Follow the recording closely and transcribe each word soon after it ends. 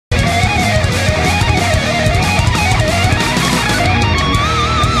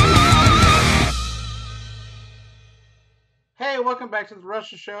welcome back to the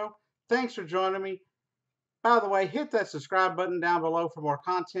Wrestle Show. Thanks for joining me. By the way, hit that subscribe button down below for more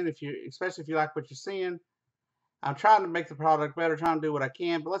content, especially if you like what you're seeing. I'm trying to make the product better, trying to do what I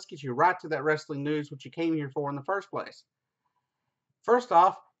can, but let's get you right to that wrestling news, which you came here for in the first place. First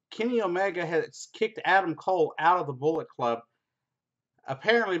off, Kenny Omega has kicked Adam Cole out of the Bullet Club,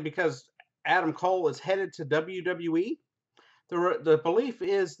 apparently because Adam Cole is headed to WWE. The belief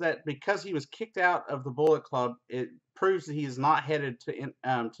is that because he was kicked out of the Bullet Club, it proves that he is not headed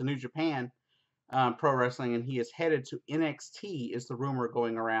to New Japan Pro Wrestling, and he is headed to NXT, is the rumor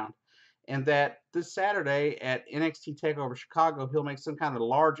going around. And that this Saturday at NXT TakeOver Chicago, he'll make some kind of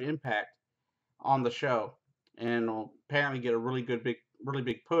large impact on the show, and will apparently get a really big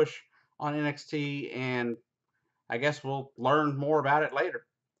push on NXT. And I guess we'll learn more about it later.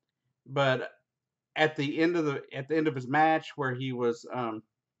 But at the end of his match, where the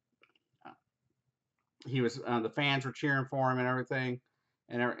fans were cheering for him and everything,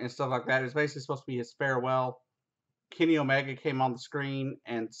 and stuff like that. It's basically supposed to be his farewell. Kenny Omega came on the screen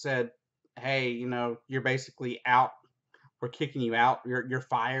and said, "Hey, you're basically out. We're kicking you out. You're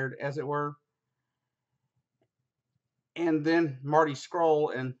fired, as it were." And then Marty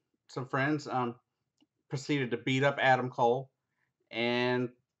Scurll and some friends proceeded to beat up Adam Cole, and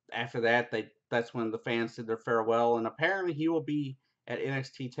after that's when the fans did their farewell. And apparently he will be at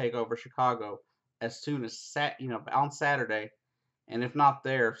NXT TakeOver Chicago as soon as on Saturday, and if not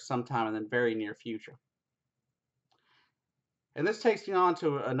there, sometime in the very near future. And this takes me on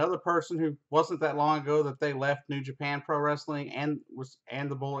to another person who wasn't that long ago that they left New Japan Pro Wrestling and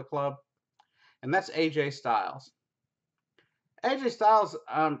the Bullet Club, and that's AJ Styles. AJ Styles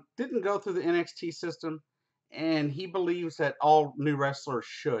didn't go through the NXT system, and he believes that all new wrestlers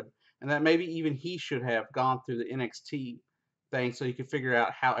should, and that maybe even he should have gone through the NXT thing so he could figure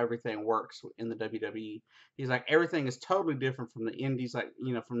out how everything works in the WWE. He's like, everything is totally different from the indies, like,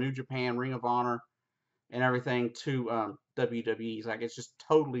 from New Japan, Ring of Honor, and everything to WWE. He's like, it's just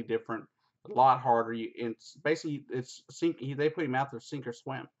totally different, a lot harder. It's basically they put him out there sink or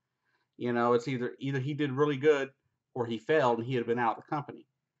swim. It's either he did really good or he failed and he had been out of the company.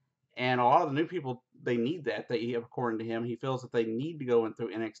 And a lot of the new people, they need that. According to him, he feels that they need to go in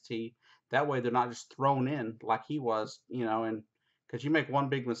through NXT. That way, they're not just thrown in like he was, and because you make one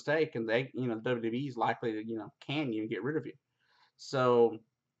big mistake and WWE is likely to, can you and get rid of you. So,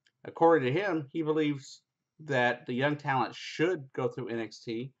 according to him, he believes that the young talent should go through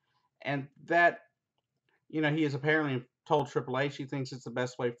NXT, and that, he has apparently told Triple H he thinks it's the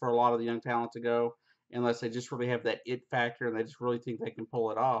best way for a lot of the young talent to go, unless they just really have that it factor and they just really think they can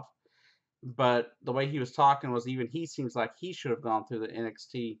pull it off. But the way he was talking was, even he seems like he should have gone through the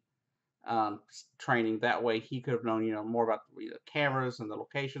NXT training. That way he could have known, more about the cameras and the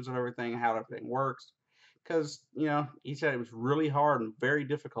locations of everything, how everything works. Because, he said it was really hard and very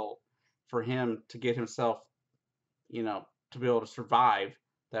difficult for him to get himself, to be able to survive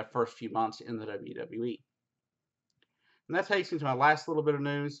that first few months in the WWE. And that takes me to my last little bit of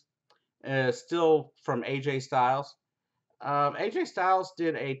news, still from AJ Styles. AJ Styles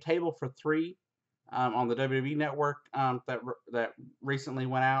did a table for three on the WWE Network that recently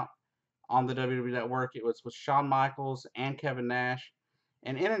went out on the WWE Network. It was with Shawn Michaels and Kevin Nash,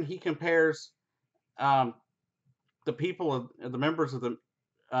 and in it he compares the members of the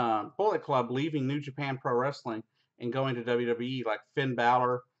Bullet Club leaving New Japan Pro Wrestling and going to WWE. Like Finn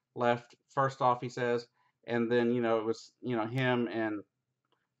Balor left first off, he says, and then it was him and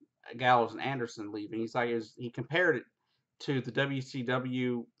Gallows and Anderson leaving. He's like, he compared it to the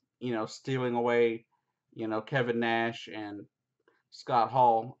WCW, stealing away, Kevin Nash and Scott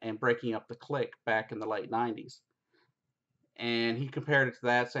Hall and breaking up the Kliq back in the late 90s. And he compared it to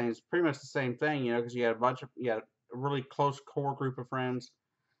that, saying it's pretty much the same thing, because you had a really close core group of friends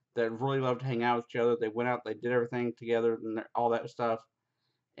that really loved to hang out with each other. They went out, they did everything together and all that stuff.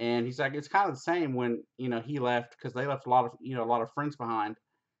 And he's like, it's kind of the same when, he left, because they left a lot of friends behind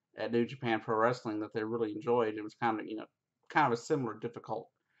at New Japan Pro Wrestling that they really enjoyed. It was kind of a similar difficult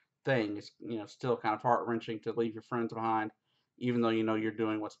thing. It's, still kind of heart-wrenching to leave your friends behind, even though you're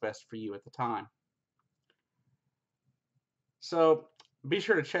doing what's best for you at the time. So be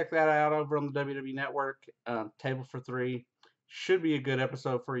sure to check that out over on the WWE Network. Table for Three should be a good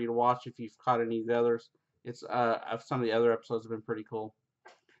episode for you to watch if you've caught any of the others. It's some of the other episodes have been pretty cool.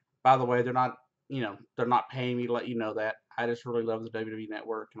 By the way, they're not paying me to let you know that. I just really love the WWE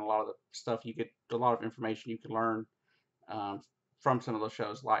Network, and a lot of the stuff you get, a lot of information you can learn from some of those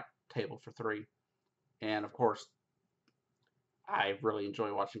shows like Table for Three. And of course, I really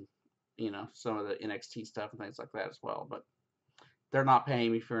enjoy watching, some of the NXT stuff and things like that as well. But they're not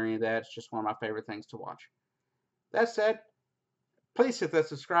paying me for any of that. It's just one of my favorite things to watch. That said, Please hit that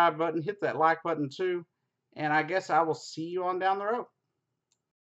subscribe button, hit that like button too, and I guess I will see you on down the road.